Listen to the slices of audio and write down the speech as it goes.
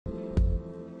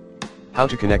How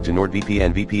to connect to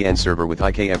NordVPN VPN server with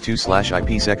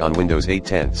IKEv2/IPSec on Windows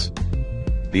 8/10.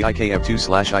 The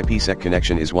IKEv2/IPSec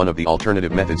connection is one of the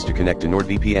alternative methods to connect to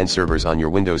NordVPN servers on your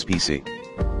Windows PC.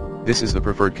 This is the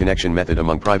preferred connection method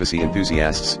among privacy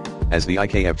enthusiasts, as the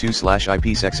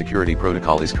IKEv2/IPSec security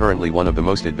protocol is currently one of the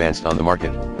most advanced on the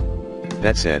market.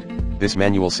 That said, this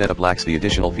manual setup lacks the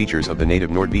additional features of the native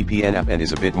NordVPN app and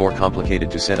is a bit more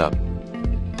complicated to set up.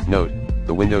 Note: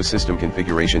 the Windows system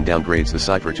configuration downgrades the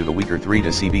cipher to the weaker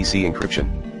 3-to-CBC encryption.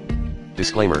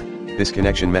 Disclaimer: this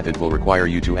connection method will require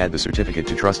you to add the certificate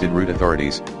to trusted root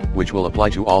authorities, which will apply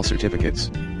to all certificates.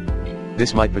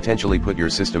 This might potentially put your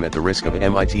system at the risk of a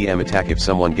MITM attack if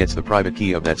someone gets the private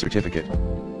key of that certificate.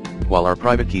 While our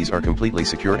private keys are completely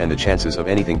secure and the chances of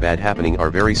anything bad happening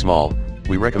are very small,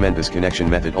 we recommend this connection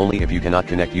method only if you cannot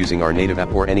connect using our native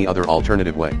app or any other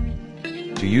alternative way.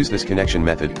 To use this connection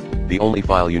method, the only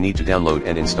file you need to download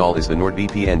and install is the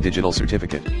NordVPN digital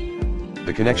certificate.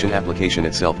 The connection application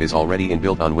itself is already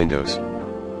inbuilt on Windows.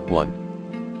 1.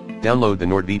 Download the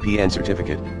NordVPN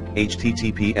certificate,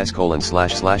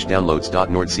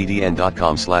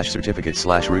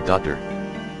 https://downloads.nordcdn.com/certificate/root.dir.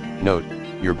 Note: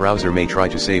 your browser may try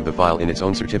to save the file in its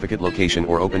own certificate location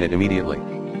or open it immediately.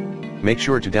 Make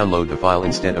sure to download the file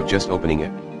instead of just opening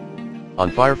it. On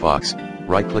Firefox,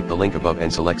 right-click the link above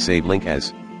and select Save Link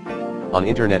As. On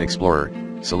Internet Explorer,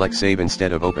 select Save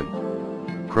instead of Open.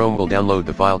 Chrome will download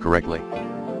the file correctly.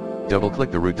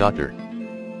 Double-click the root.dir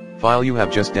file you have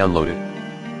just downloaded.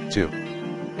 2.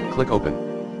 Click Open.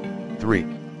 3.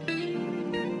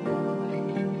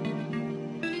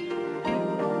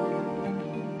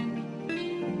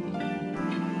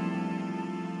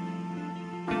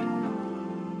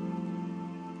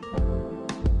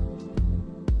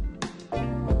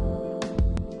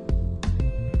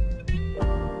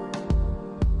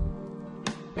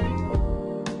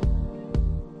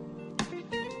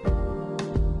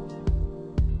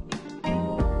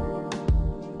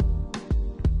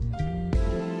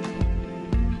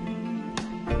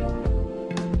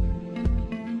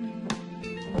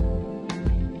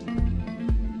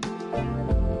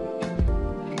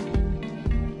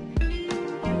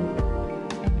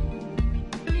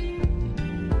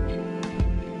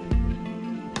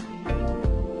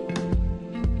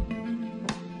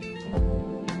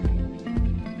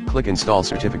 Click Install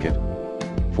Certificate.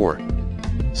 4.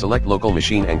 Select Local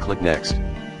Machine and click Next.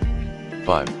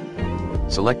 5.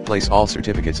 Select Place all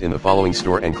certificates in the following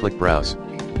store and click Browse.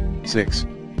 6.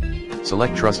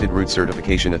 Select Trusted Root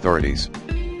Certification Authorities.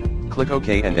 Click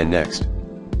OK and then Next.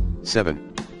 7.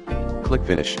 Click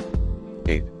Finish.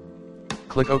 8.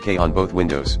 Click OK on both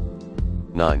windows.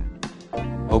 9.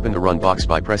 Open the Run box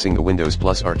by pressing the Windows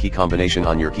plus R key combination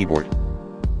on your keyboard.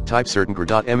 Type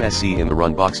certincr.msc in the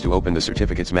Run box to open the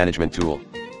Certificates Management tool.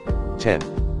 10.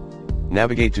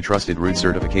 Navigate to Trusted Root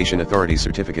Certification Authorities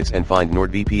certificates and find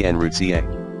NordVPN Root CA.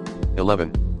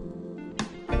 11.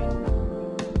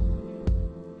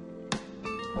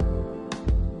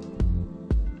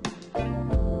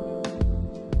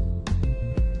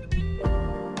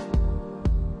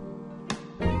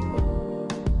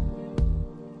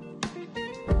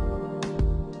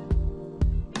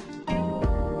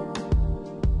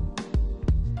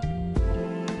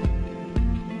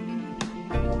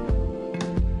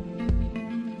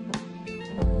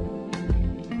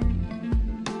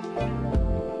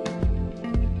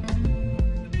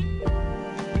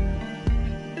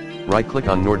 Right-click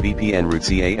on NordVPN Root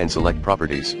CA and select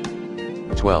Properties.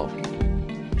 12.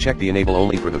 Check the Enable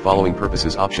Only for the following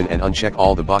purposes option and uncheck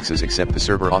all the boxes except the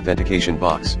Server Authentication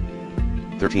box.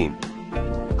 13.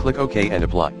 Click OK and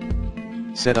Apply.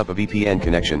 Set up a VPN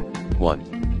connection.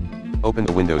 1. Open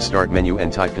the Windows Start menu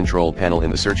and type Control Panel in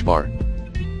the search bar.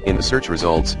 In the search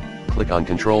results, click on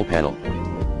Control Panel.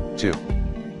 2.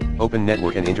 Open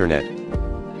Network and Internet.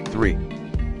 3.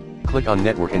 Click on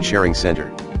Network and Sharing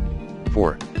Center.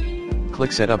 4.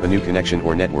 Click Set up a new connection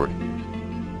or network.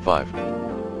 5.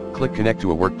 Click Connect to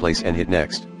a workplace and hit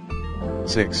Next.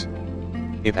 6.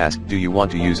 If asked, do you want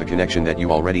to use a connection that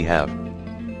you already have?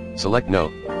 Select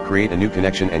No, create a new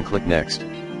connection and click Next.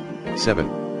 7.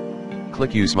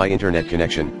 Click Use My Internet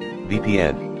Connection,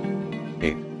 VPN.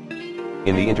 8.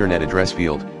 In the Internet address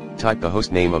field, type the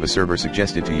host name of a server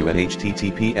suggested to you at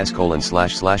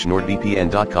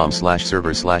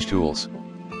https://nordvpn.com/servers/tools.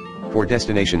 For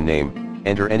destination name,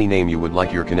 enter any name you would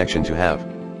like your connection to have.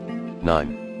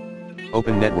 9.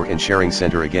 Open Network and Sharing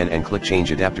Center again and click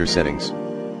Change Adapter Settings.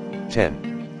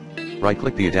 10.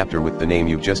 Right-click the adapter with the name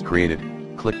you've just created,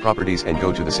 click Properties and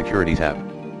go to the Security tab.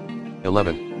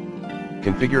 11.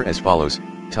 Configure as follows: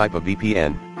 Type of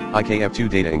VPN, IKEv2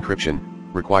 data encryption,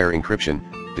 require encryption,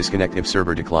 disconnect if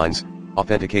server declines,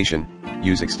 Authentication,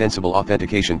 use Extensible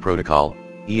Authentication Protocol,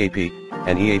 EAP,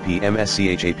 and EAP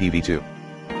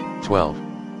MSCHAPv2. 12.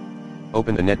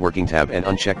 Open the Networking tab and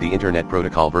uncheck the Internet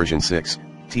Protocol version 6,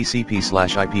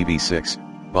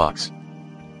 TCP/IPv6, box.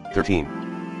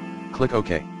 13. Click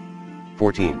OK.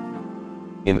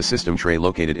 14. In the system tray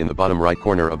located in the bottom right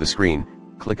corner of the screen,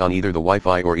 click on either the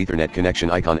Wi-Fi or Ethernet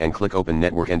connection icon and click Open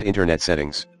Network and Internet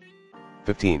Settings.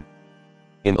 15.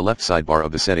 In the left sidebar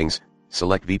of the settings,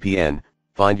 select VPN,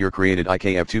 find your created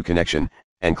IKEv2 connection,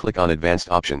 and click on Advanced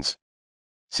Options.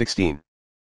 16.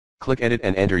 Click Edit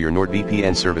and enter your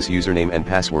NordVPN service username and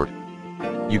password.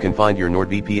 You can find your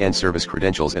NordVPN service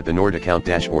credentials at the Nord account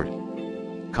dashboard.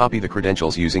 Copy the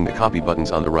credentials using the copy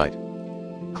buttons on the right.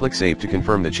 Click Save to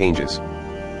confirm the changes.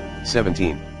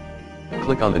 17.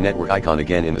 Click on the network icon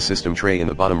again in the system tray in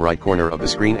the bottom right corner of the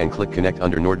screen and click Connect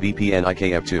under NordVPN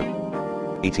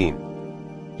IKEv2.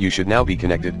 18. You should now be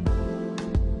connected.